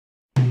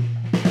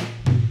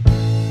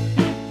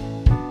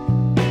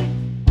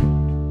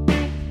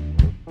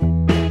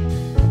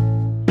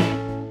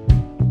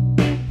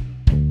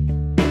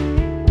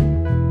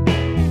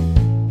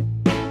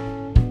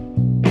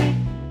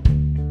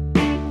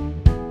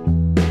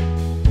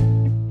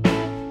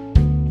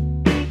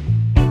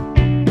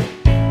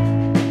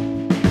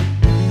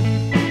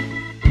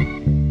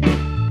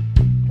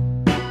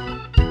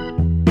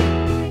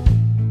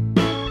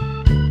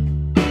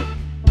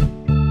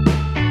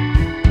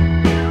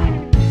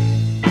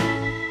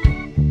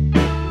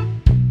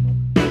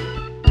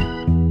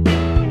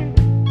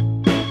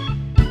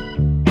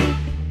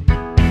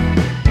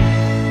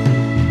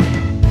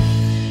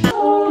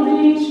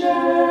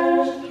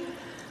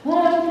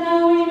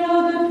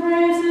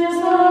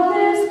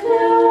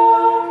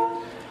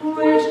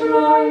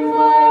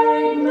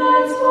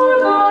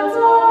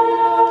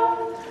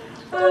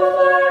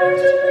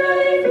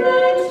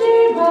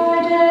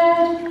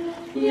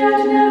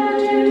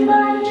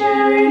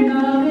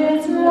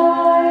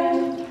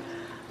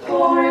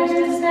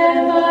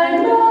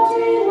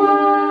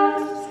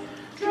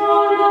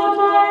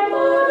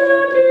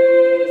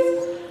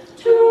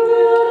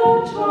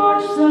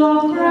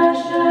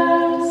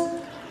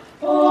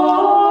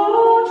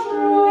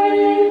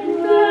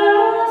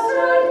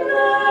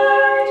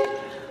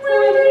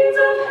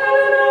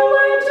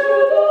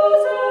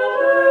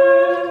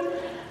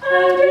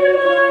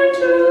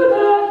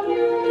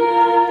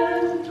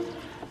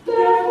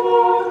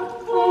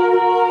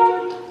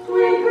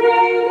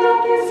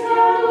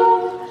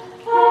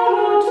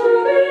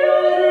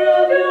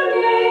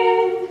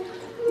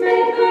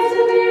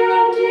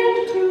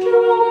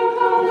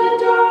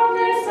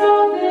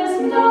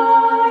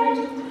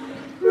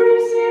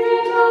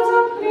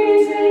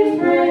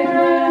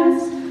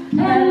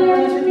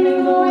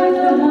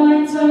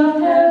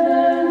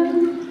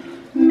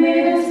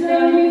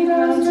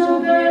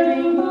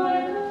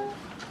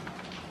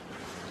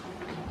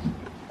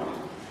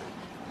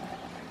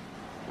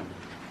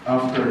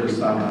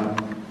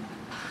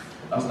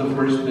the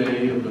first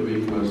day of the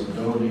week was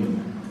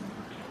dawning,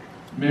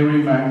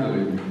 Mary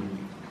Magdalene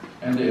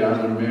and the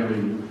other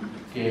Mary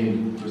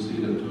came to see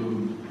the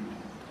tomb.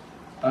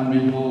 And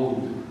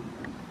behold,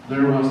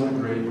 there was a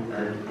great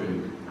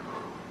earthquake,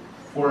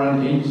 for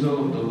an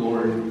angel of the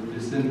Lord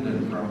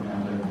descended from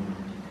heaven,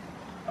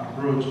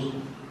 approached,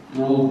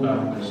 rolled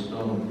back the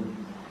stone,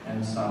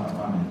 and sat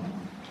upon it.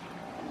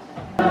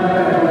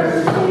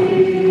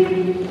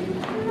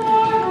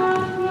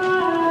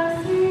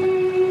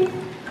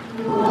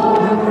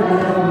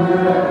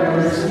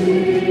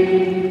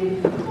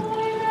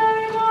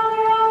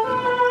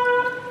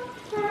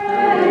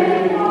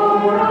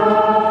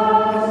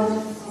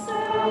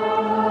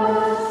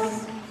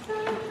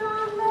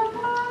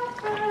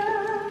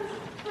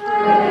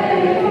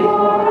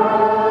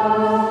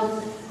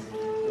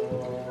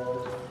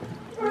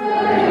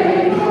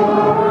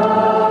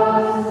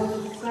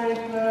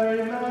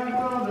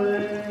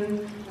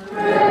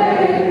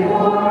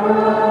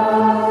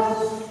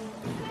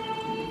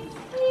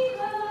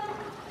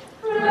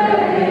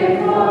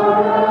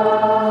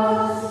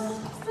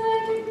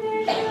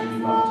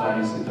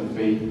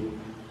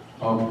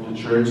 Of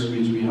the church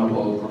which we have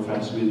all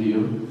professed with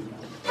you.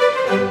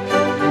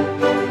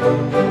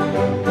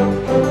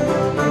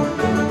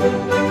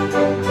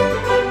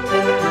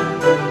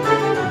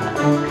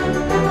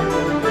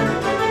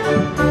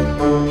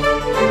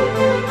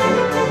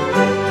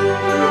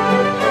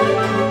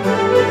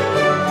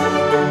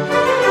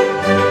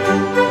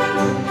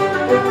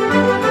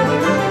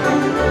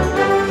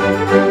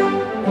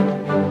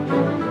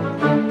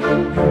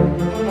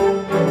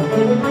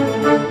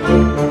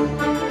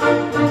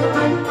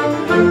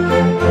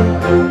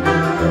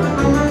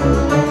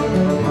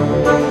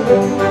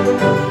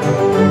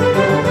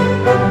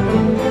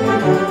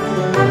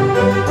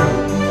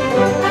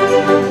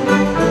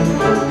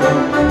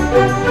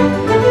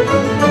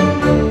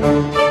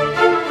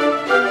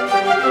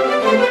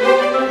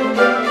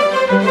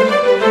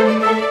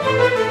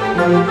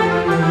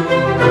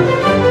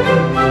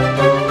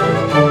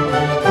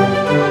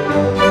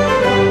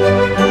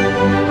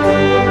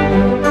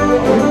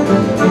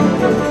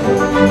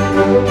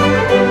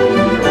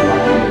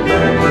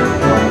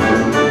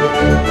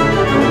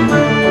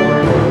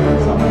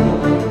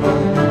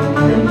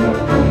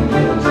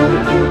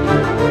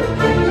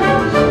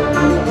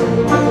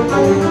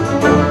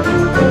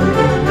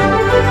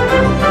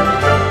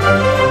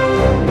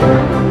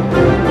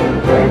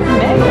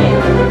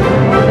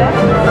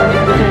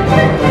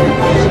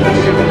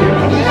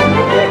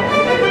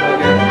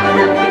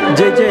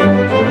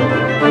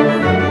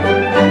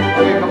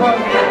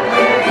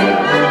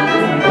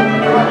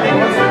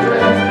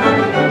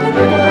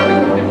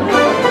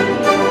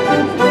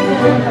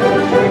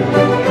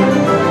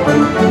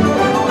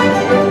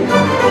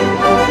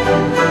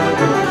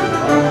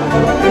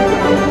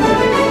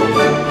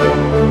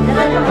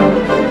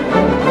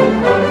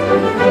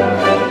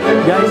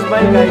 Guys,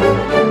 smile guys.